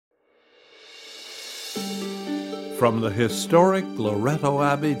from the historic Loretto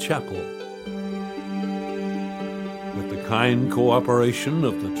Abbey Chapel, with the kind cooperation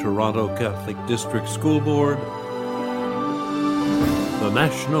of the Toronto Catholic District School Board, the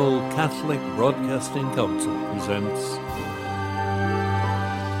National Catholic Broadcasting Council presents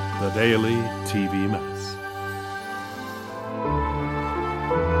the Daily TV Mass.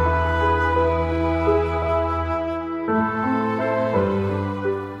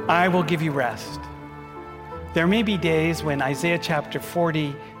 I will give you rest. There may be days when Isaiah chapter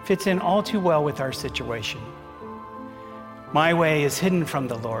 40 fits in all too well with our situation. My way is hidden from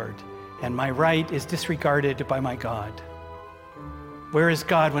the Lord, and my right is disregarded by my God. Where is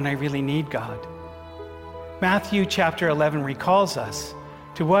God when I really need God? Matthew chapter 11 recalls us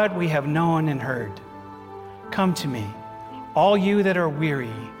to what we have known and heard. Come to me, all you that are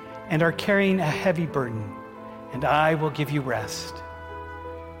weary and are carrying a heavy burden, and I will give you rest.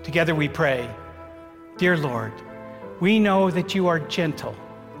 Together we pray, Dear Lord, we know that you are gentle,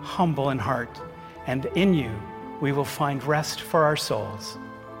 humble in heart, and in you we will find rest for our souls.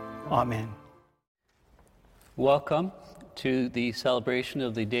 Amen. Welcome to the celebration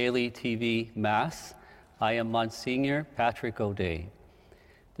of the Daily TV Mass. I am Monsignor Patrick O'Day.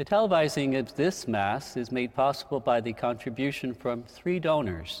 The televising of this Mass is made possible by the contribution from 3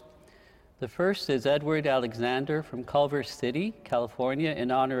 donors. The first is Edward Alexander from Culver City, California,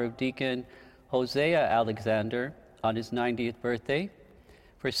 in honor of Deacon Hosea Alexander on his 90th birthday,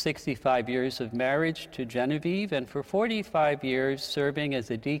 for 65 years of marriage to Genevieve, and for 45 years serving as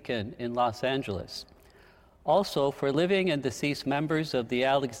a deacon in Los Angeles. Also for living and deceased members of the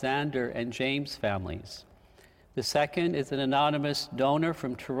Alexander and James families. The second is an anonymous donor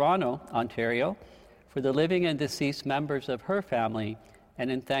from Toronto, Ontario, for the living and deceased members of her family,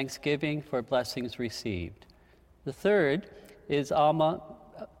 and in thanksgiving for blessings received. The third is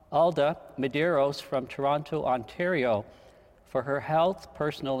Alda Medeiros from Toronto, Ontario, for her health,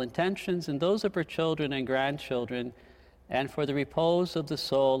 personal intentions, and those of her children and grandchildren, and for the repose of the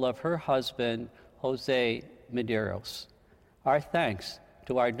soul of her husband, Jose Medeiros. Our thanks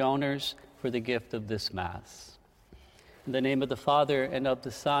to our donors for the gift of this Mass. In the name of the Father, and of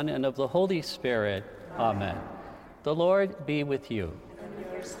the Son, and of the Holy Spirit, Amen. The Lord be with you.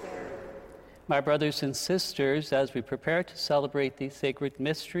 My brothers and sisters, as we prepare to celebrate these sacred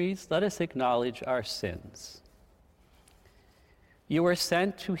mysteries, let us acknowledge our sins. You were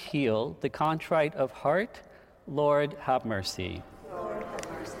sent to heal the contrite of heart. Lord, have mercy. Lord,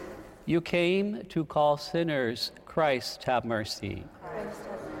 have mercy. You came to call sinners. Christ, have mercy. Christ,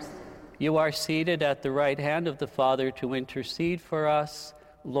 have mercy. You are seated at the right hand of the Father to intercede for us.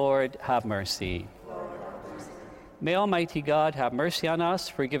 Lord, have mercy. May Almighty God have mercy on us,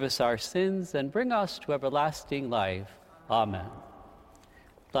 forgive us our sins, and bring us to everlasting life. Amen.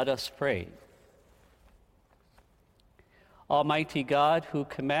 Let us pray. Almighty God, who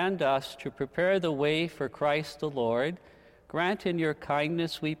command us to prepare the way for Christ the Lord, grant in your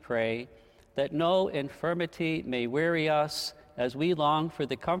kindness, we pray, that no infirmity may weary us as we long for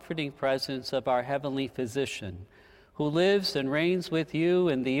the comforting presence of our heavenly physician, who lives and reigns with you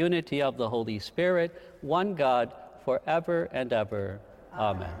in the unity of the Holy Spirit, one God, forever and ever.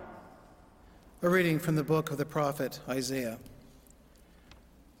 Amen. A reading from the book of the prophet Isaiah.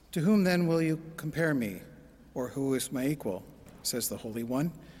 To whom then will you compare me, or who is my equal, says the Holy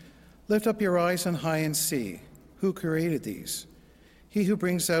One? Lift up your eyes on high and see. Who created these? He who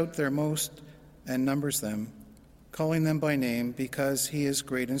brings out their most and numbers them, calling them by name, because he is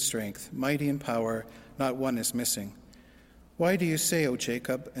great in strength, mighty in power, not one is missing. Why do you say, O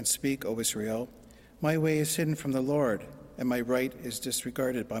Jacob, and speak, O Israel? My way is hidden from the Lord, and my right is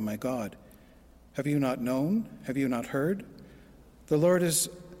disregarded by my God. Have you not known? Have you not heard? The Lord is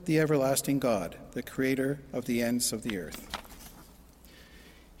the everlasting God, the creator of the ends of the earth.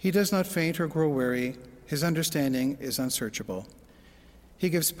 He does not faint or grow weary. His understanding is unsearchable. He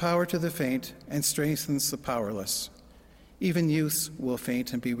gives power to the faint and strengthens the powerless. Even youths will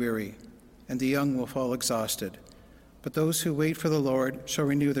faint and be weary, and the young will fall exhausted. But those who wait for the Lord shall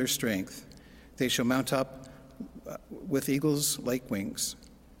renew their strength. They shall mount up with eagles like wings.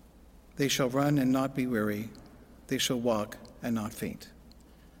 They shall run and not be weary. They shall walk and not faint.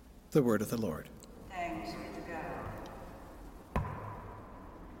 The word of the Lord. Thanks be to God.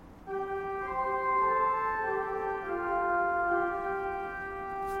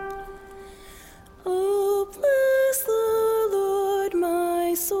 Oh, bless the Lord,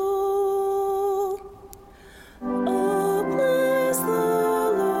 my soul. Oh, bless the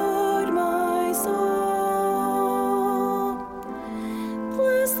Lord, my soul.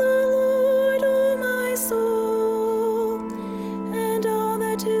 Bless the Lord, oh my soul, and all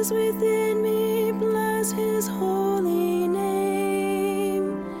that is within me, bless his holy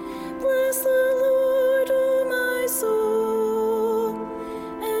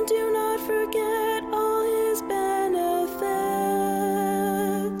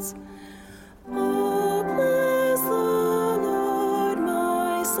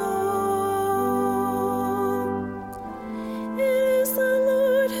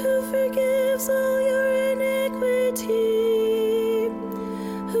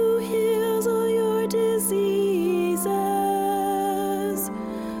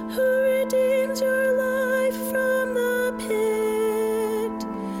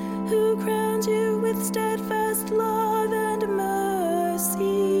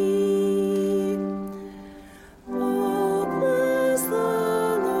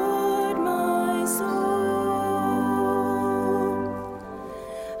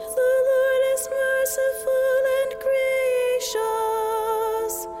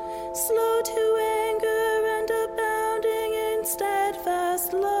slow to anger and abounding in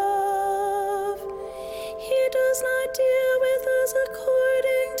steadfast love. He does not deal with us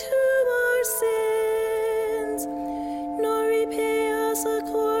according to our sins, nor repay us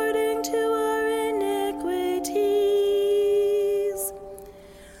according to our iniquities.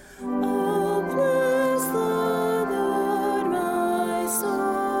 Oh, bless the Lord, my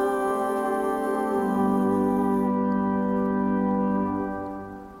soul.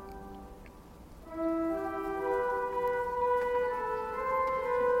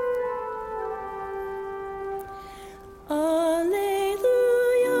 Alleluia,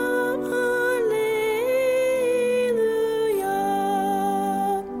 alleluia,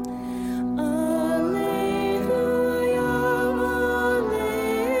 alleluia,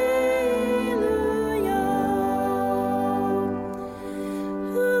 alleluia.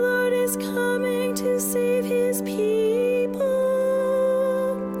 The Lord is coming to save his people.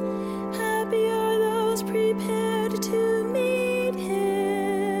 Happy are those prepared to meet him.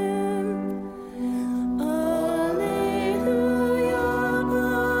 Alleluia,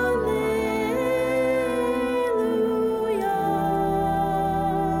 alleluia.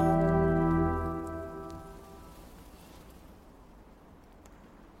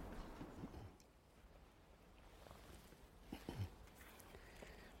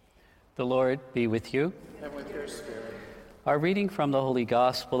 The Lord be with you. And with your spirit. Our reading from the Holy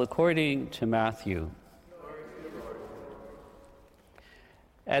Gospel according to Matthew.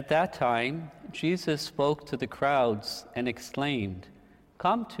 At that time, Jesus spoke to the crowds and exclaimed,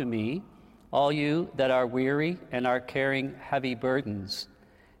 "Come to me, all you that are weary and are carrying heavy burdens,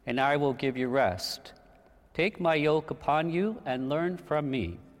 and I will give you rest. Take my yoke upon you and learn from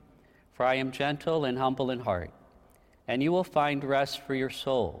me, for I am gentle and humble in heart, and you will find rest for your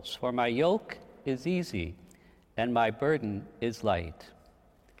souls. For my yoke is easy and my burden is light."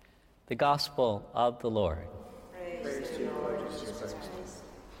 The Gospel of the Lord. Praise to you, Lord Jesus Christ.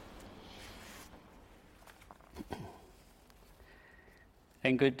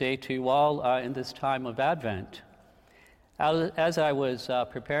 And good day to you all in this time of Advent. As I was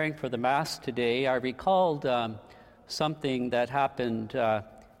preparing for the Mass today, I recalled something that happened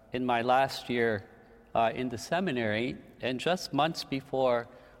in my last year in the seminary, and just months before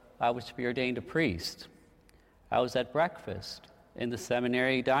I was to be ordained a priest. I was at breakfast in the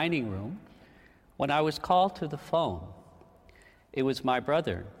seminary dining room when I was called to the phone. It was my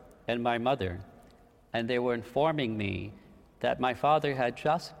brother and my mother, and they were informing me that my father had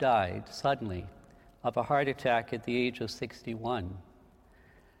just died suddenly of a heart attack at the age of 61.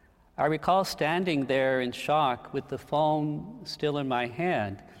 I recall standing there in shock with the phone still in my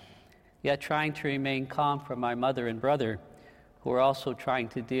hand, yet trying to remain calm for my mother and brother, who were also trying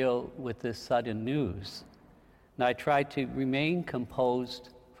to deal with this sudden news. And I tried to remain composed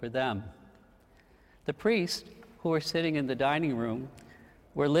for them. The priests, who were sitting in the dining room,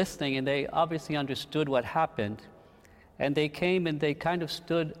 were listening, and they obviously understood what happened. And they came and they kind of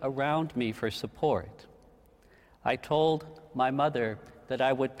stood around me for support. I told my mother that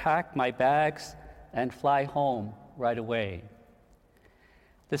I would pack my bags and fly home right away.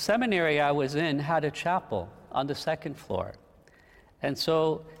 The seminary I was in had a chapel on the second floor. And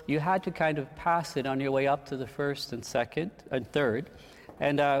so you had to kind of pass it on your way up to the first and second and third.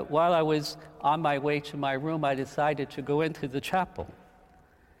 And while I was on my way to my room, I decided to go into the chapel.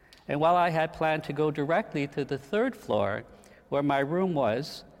 And while I had planned to go directly to the third floor, where my room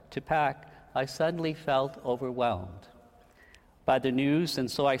was, to pack, I suddenly felt overwhelmed by the news, and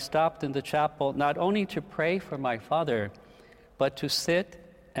so I stopped in the chapel not only to pray for my father, but to sit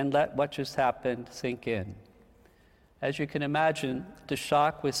and let what just happened sink in. As you can imagine, the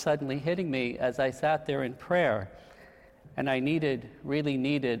shock was suddenly hitting me as I sat there in prayer, and I really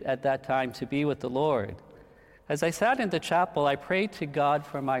needed at that time to be with the Lord. As I sat in the chapel, I prayed to God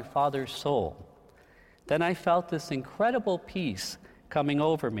for my father's soul. Then I felt this incredible peace coming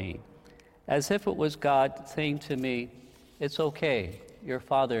over me, as if it was God saying to me, "It's okay, your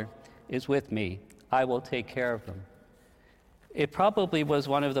father is with me. I will take care of him." It probably was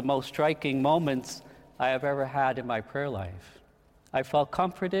one of the most striking moments I have ever had in my prayer life. I felt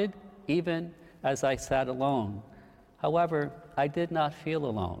comforted even as I sat alone. However, I did not feel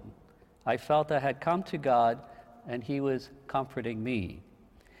alone. I felt I had come to God and he was comforting me.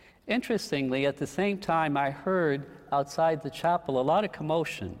 Interestingly, at the same time, I heard outside the chapel a lot of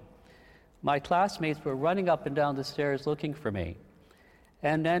commotion. My classmates were running up and down the stairs looking for me.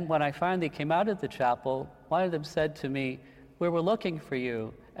 And then when I finally came out of the chapel, one of them said to me, "We were looking for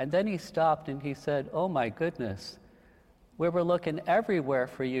you." And then he stopped and he said, "Oh my goodness, we were looking everywhere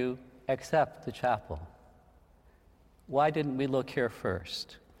for you except the chapel. Why didn't we look here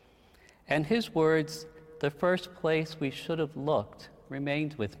first?" And his words, "The first place we should have looked,"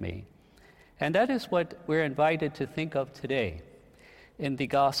 remained with me. And that is what we're invited to think of today in the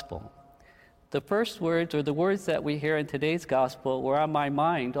gospel. The first words, or the words that we hear in today's gospel, were on my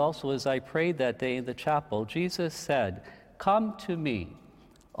mind also as I prayed that day in the chapel. Jesus said, "Come to me,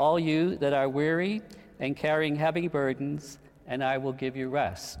 all you that are weary and carrying heavy burdens, and I will give you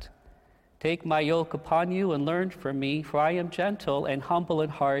rest. Take my yoke upon you and learn from me, for I am gentle and humble in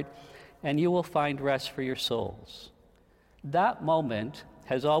heart, and you will find rest for your souls." That moment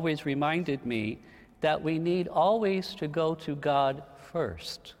has always reminded me that we need always to go to God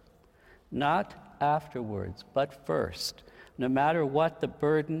first, not afterwards, but first, no matter what the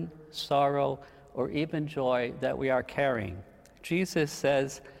burden, sorrow, or even joy that we are carrying. Jesus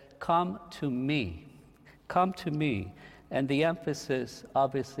says, "Come to me, come to me." And the emphasis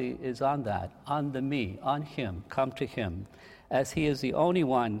obviously is on that, on the me, on him, come to him, as he is the only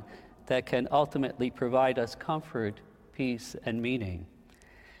one that can ultimately provide us comfort, peace, and meaning.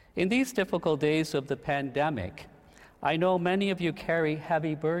 In these difficult days of the pandemic, I know many of you carry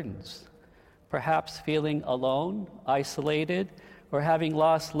heavy burdens, perhaps feeling alone, isolated, or having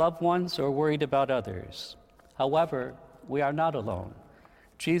lost loved ones or worried about others. However, we are not alone.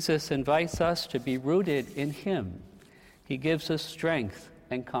 Jesus invites us to be rooted in him. He gives us strength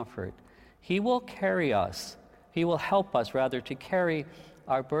and comfort. He will carry us. He will help us, rather, to carry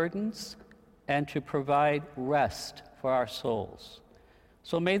our burdens and to provide rest for our souls.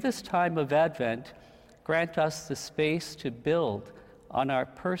 So may this time of Advent grant us the space to build on our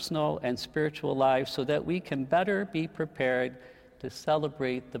personal and spiritual lives so that we can better be prepared to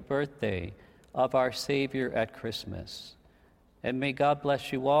celebrate the birthday of our Savior at Christmas. And may God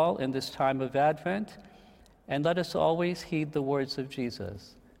bless you all in this time of Advent, and let us always heed the words of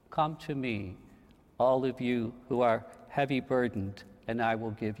Jesus. "Come to me, all of you who are heavy burdened, and I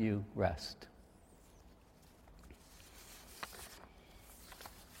will give you rest."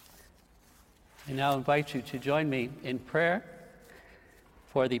 I now invite you to join me in prayer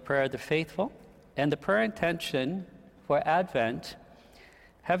for the prayer of the faithful and the prayer intention for Advent.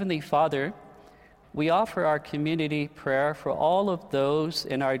 Heavenly Father, we offer our community prayer for all of those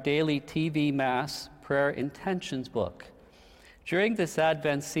in our daily TV Mass prayer intentions book. During this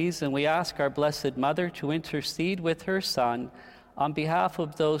Advent season, we ask our Blessed Mother to intercede with her Son on behalf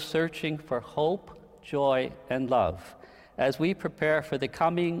of those searching for hope, joy, and love. As we prepare for the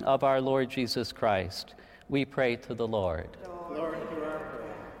coming of our Lord Jesus Christ, we pray to the Lord. Lord, hear our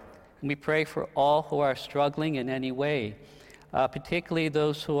prayer. We pray for all who are struggling in any way, particularly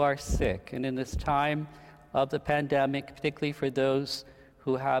those who are sick. And in this time of the pandemic, particularly for those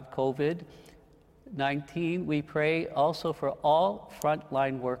who have COVID-19, we pray also for all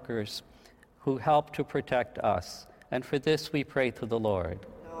frontline workers who help to protect us. And for this we pray to the Lord.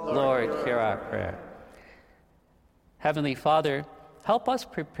 Lord, hear our prayer. Heavenly Father, help us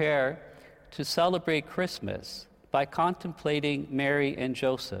prepare to celebrate Christmas by contemplating Mary and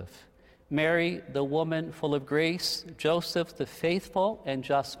Joseph. Mary, the woman full of grace, Joseph, the faithful and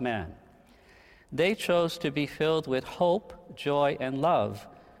just man. They chose to be filled with hope, joy, and love,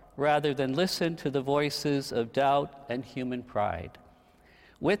 rather than listen to the voices of doubt and human pride.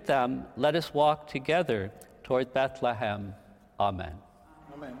 With them, let us walk together toward Bethlehem. Amen.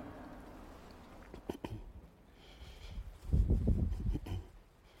 Amen.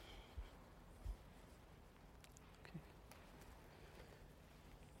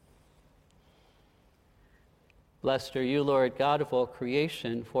 Blessed are you, Lord God of all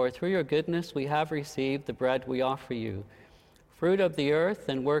creation, for through your goodness we have received the bread we offer you. Fruit of the earth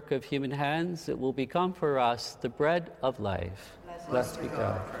and work of human hands, it will become for us the bread of life. Blessed be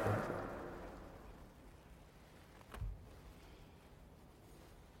God.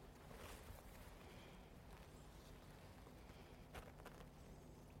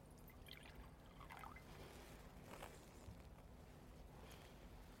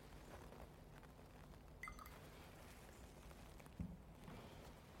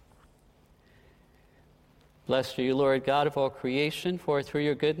 Blessed are you, Lord God of all creation, for through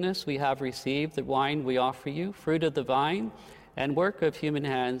your goodness we have received the wine we offer you, fruit of the vine and work of human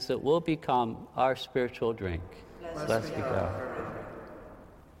hands that will become our spiritual drink. Blessed be God.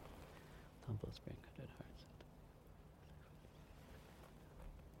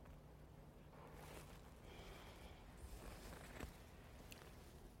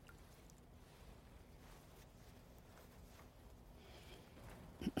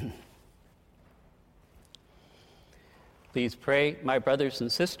 Please pray, my brothers and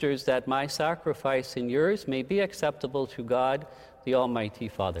sisters, that my sacrifice and yours may be acceptable to God, the Almighty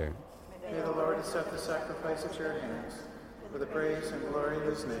Father. May the Lord accept the sacrifice at your hands for the praise and glory of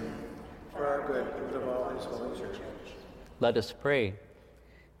his name, for our good and of all his holy church. Let us pray.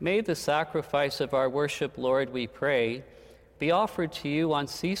 May the sacrifice of our worship, Lord, we pray, be offered to you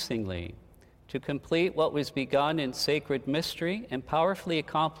unceasingly, to complete what was begun in sacred mystery and powerfully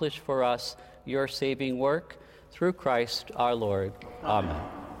accomplish for us your saving work, through Christ our Lord. Amen.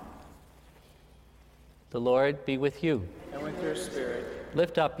 The Lord be with you. And with your spirit.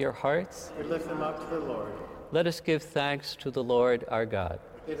 Lift up your hearts. We lift them up to the Lord. Let us give thanks to the Lord our God.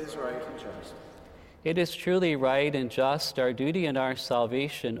 It is right and just. It is truly right and just, our duty and our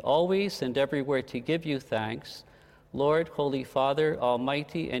salvation, always and everywhere to give you thanks, Lord, Holy Father,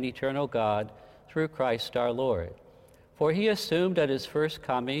 Almighty and eternal God, through Christ our Lord. For he assumed at his first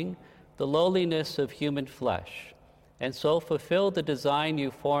coming the lowliness of human flesh, and so fulfilled the design you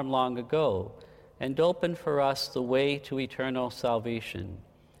formed long ago, and opened for us the way to eternal salvation,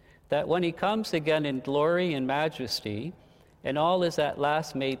 that when he comes again in glory and majesty, and all is at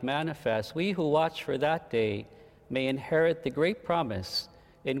last made manifest, we who watch for that day may inherit the great promise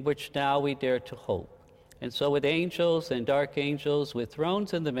in which now we dare to hope. And so with angels and archangels, with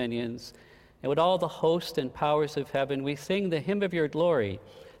thrones and dominions, and with all the hosts and powers of heaven, we sing the hymn of your glory,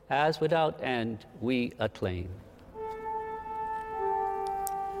 as without end we acclaim.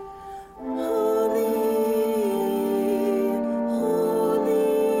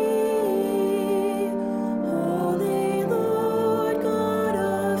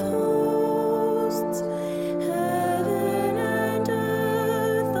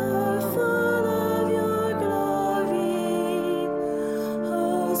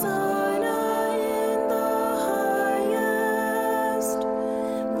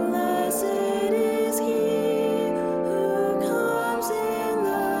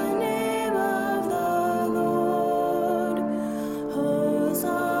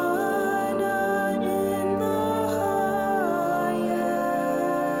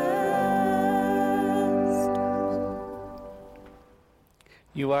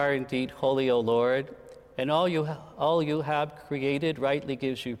 You are indeed holy, O Lord, and all you have created rightly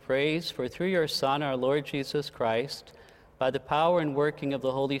gives you praise, for through your Son, our Lord Jesus Christ, by the power and working of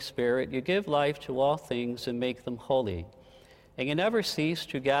the Holy Spirit, you give life to all things and make them holy. And you never cease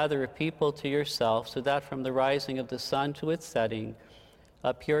to gather a people to yourself, so that from the rising of the sun to its setting,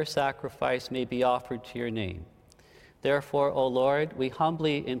 a pure sacrifice may be offered to your name. Therefore, O Lord, we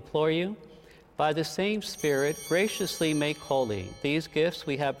humbly implore you, by the same Spirit, graciously make holy these gifts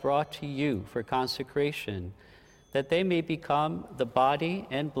we have brought to you for consecration, that they may become the body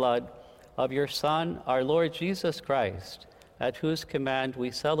and blood of your Son, our Lord Jesus Christ, at whose command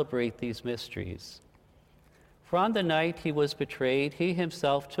we celebrate these mysteries. For on the night he was betrayed, he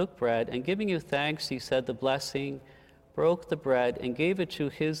himself took bread, and giving you thanks, he said the blessing, broke the bread, and gave it to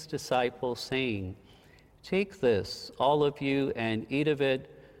his disciples, saying, "Take this, all of you, and eat of it,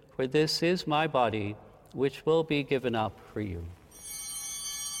 for this is my body, which will be given up for you."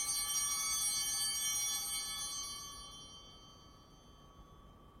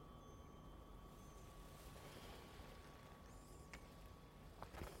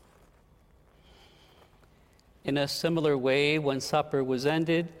 In a similar way, when supper was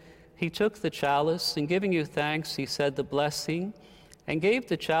ended, he took the chalice, and giving you thanks, he said the blessing, and gave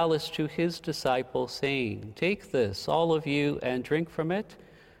the chalice to his disciples, saying, "Take this, all of you, and drink from it.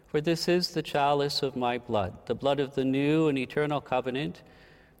 For this is the chalice of my blood, the blood of the new and eternal covenant,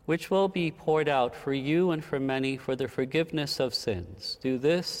 which will be poured out for you and for many for the forgiveness of sins. Do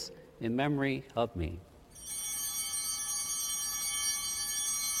this in memory of me."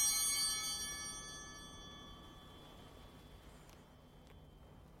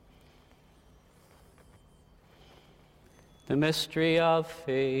 The mystery of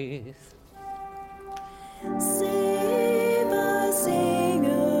faith. Save us,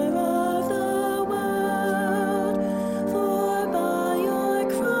 Savior of the world, for by your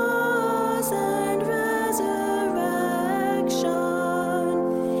cross and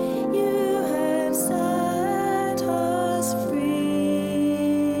resurrection you have set us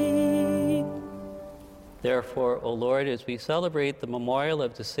free. Therefore, O Lord, as we celebrate the memorial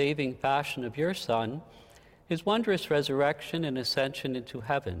of the saving passion of your Son, his wondrous resurrection and ascension into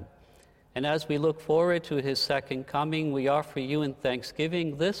heaven, and as we look forward to his second coming, we offer you in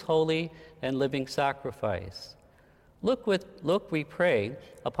thanksgiving this holy and living sacrifice. Look, we pray,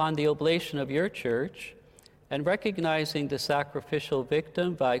 upon the oblation of your church, and recognizing the sacrificial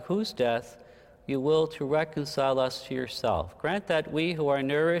victim by whose death you will to reconcile us to yourself. Grant that we who are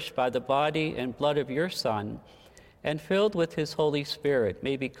nourished by the body and blood of your Son, and filled with his Holy Spirit,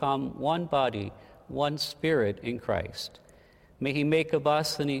 may become one body, one spirit in Christ. May he make of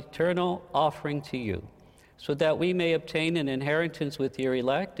us an eternal offering to you, so that we may obtain an inheritance with your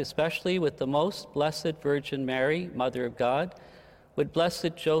elect, especially with the most blessed Virgin Mary, Mother of God, with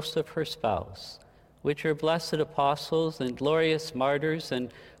blessed Joseph, her spouse, with your blessed apostles and glorious martyrs,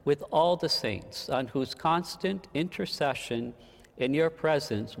 and with all the saints, on whose constant intercession in your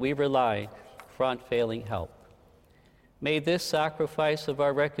presence we rely for unfailing help. May this sacrifice of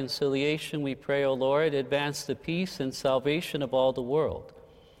our reconciliation, we pray, O Lord, advance the peace and salvation of all the world.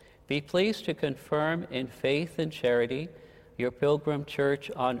 Be pleased to confirm in faith and charity your pilgrim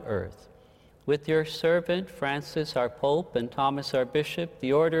church on earth. With your servant Francis, our Pope, and Thomas, our Bishop,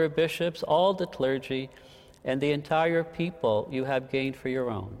 the order of bishops, all the clergy, and the entire people you have gained for your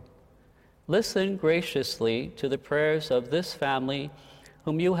own. Listen graciously to the prayers of this family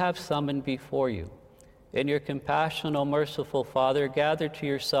whom you have summoned before you. In your compassion, O merciful Father, gather to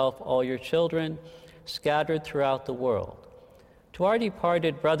yourself all your children scattered throughout the world. To our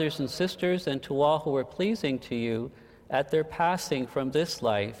departed brothers and sisters, and to all who are pleasing to you at their passing from this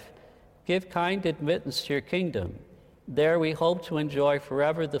life, give kind admittance to your kingdom. There we hope to enjoy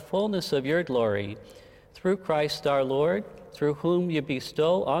forever the fullness of your glory, through Christ our Lord, through whom you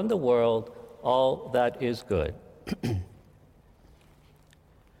bestow on the world all that is good.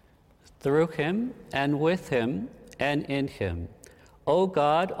 Through him, and with him, and in him, O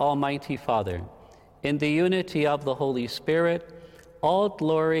God, Almighty Father, in the unity of the Holy Spirit, all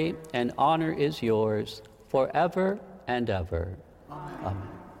glory and honor is yours forever and ever. Amen. Amen.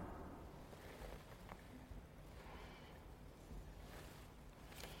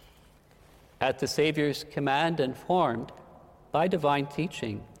 At the Savior's command and formed by divine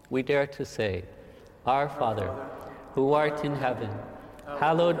teaching, we dare to say, Our Father, who art in heaven,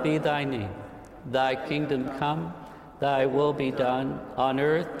 hallowed be thy name. Thy kingdom come, thy will be done on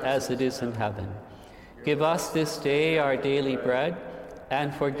earth as it is in heaven. Give us this day our daily bread,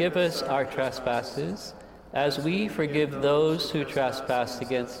 and forgive us our trespasses, as we forgive those who trespass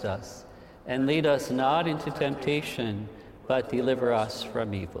against us. And lead us not into temptation, but deliver us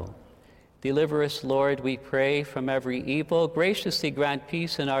from evil. Deliver us, Lord, we pray, from every evil. Graciously grant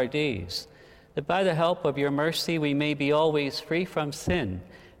peace in our days, that by the help of your mercy we may be always free from sin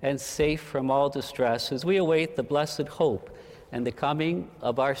and safe from all distress, as we await the blessed hope and the coming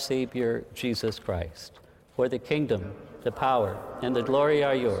of our Savior, Jesus Christ. For the kingdom, the power, and the glory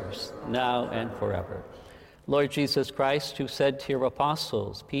are yours, now and forever. Lord Jesus Christ, who said to your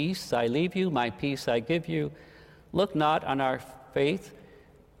apostles, Peace I leave you, my peace I give you, look not on our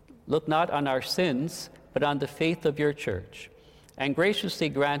sins, but on the faith of your church, and graciously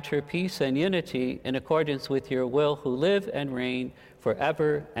grant her peace and unity in accordance with your will, who live and reign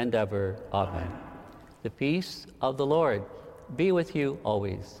forever and ever. Amen. The peace of the Lord be with you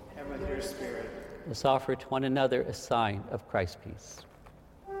always. And with your spirit. Let's offer to one another a sign of Christ's peace.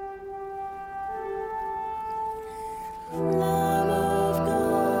 Lamb of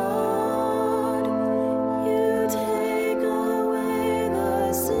God, you take away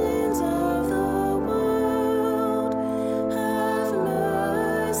the sins of the world. Have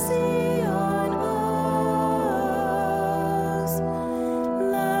mercy on us.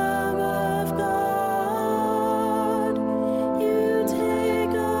 Lamb of God, you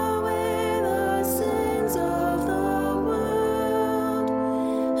take away the sins of the world.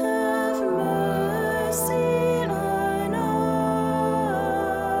 Have mercy on us.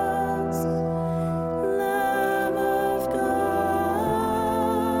 Lamb of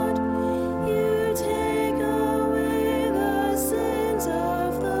God, you take away the sins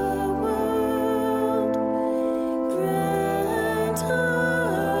of the world. Grant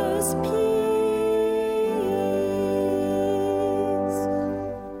us peace.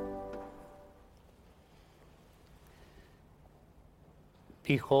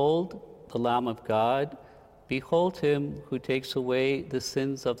 Behold the Lamb of God. Behold him who takes away the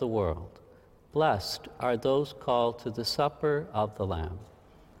sins of the world. Blessed are those called to the supper of the Lamb.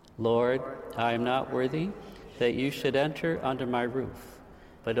 Lord, I am not worthy that you should enter under my roof,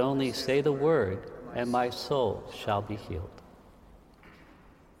 but only say the word, and my soul shall be healed.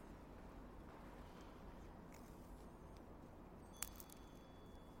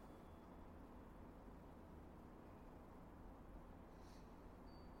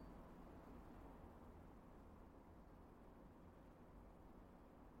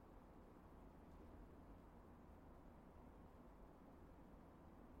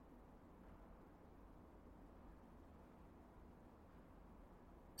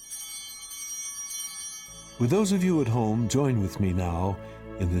 With those of you at home, join with me now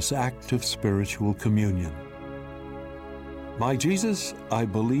in this act of spiritual communion. My Jesus, I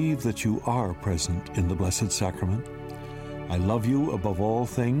believe that you are present in the Blessed Sacrament. I love you above all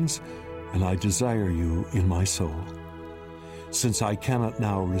things, and I desire you in my soul. Since I cannot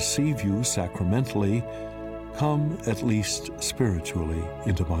now receive you sacramentally, come at least spiritually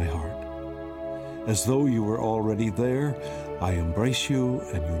into my heart. As though you were already there, I embrace you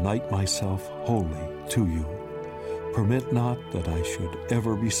and unite myself wholly to you. Permit not that I should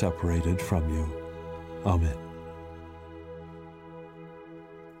ever be separated from you. Amen.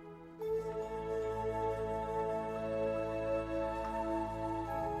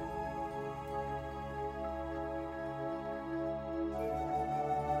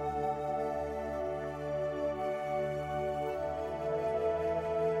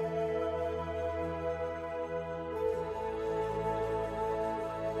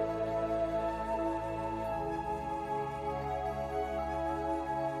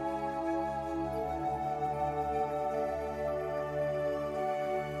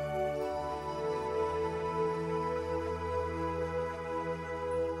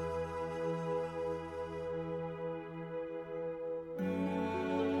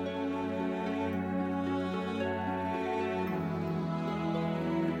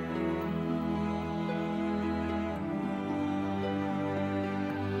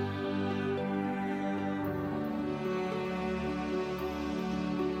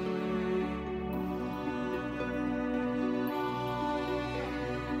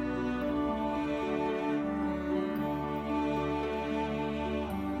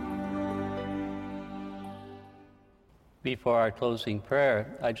 Before our closing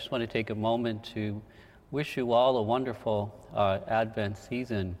prayer, I just want to take a moment to wish you all a wonderful Advent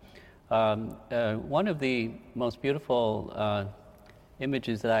season. One of the most beautiful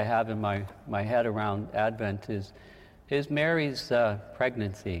images that I have in my head around Advent is Mary's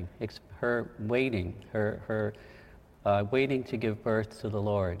pregnancy, her waiting, her waiting to give birth to the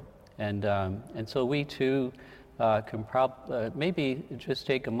Lord. And so we too can maybe just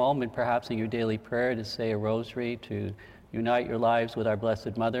take a moment perhaps in your daily prayer to say a rosary, to unite your lives with our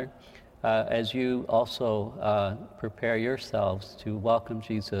Blessed Mother, as you also prepare yourselves to welcome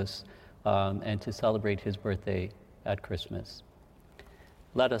Jesus and to celebrate his birthday at Christmas.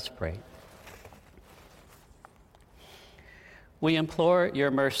 Let us pray. We implore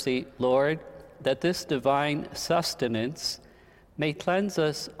your mercy, Lord, that this divine sustenance may cleanse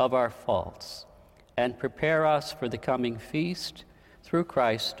us of our faults and prepare us for the coming feast through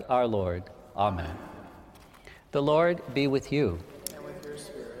Christ our Lord. Amen. The Lord be with you. And with your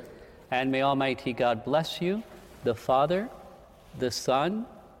spirit. And may Almighty God bless you, the Father, the Son,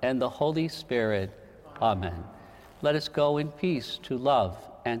 and the Holy Spirit. Amen. Let us go in peace to love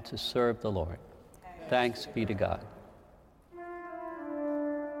and to serve the Lord. Thanks be to God.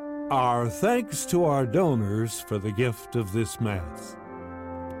 Our thanks to our donors for the gift of this Mass.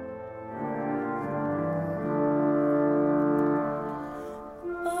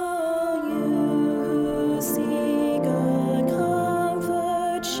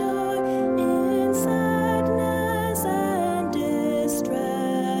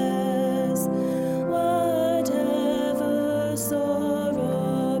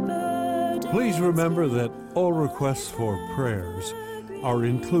 Please remember that all requests for prayers are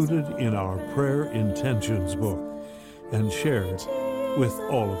included in our Prayer Intentions book and shared with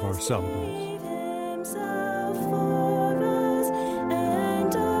all of our celebrants.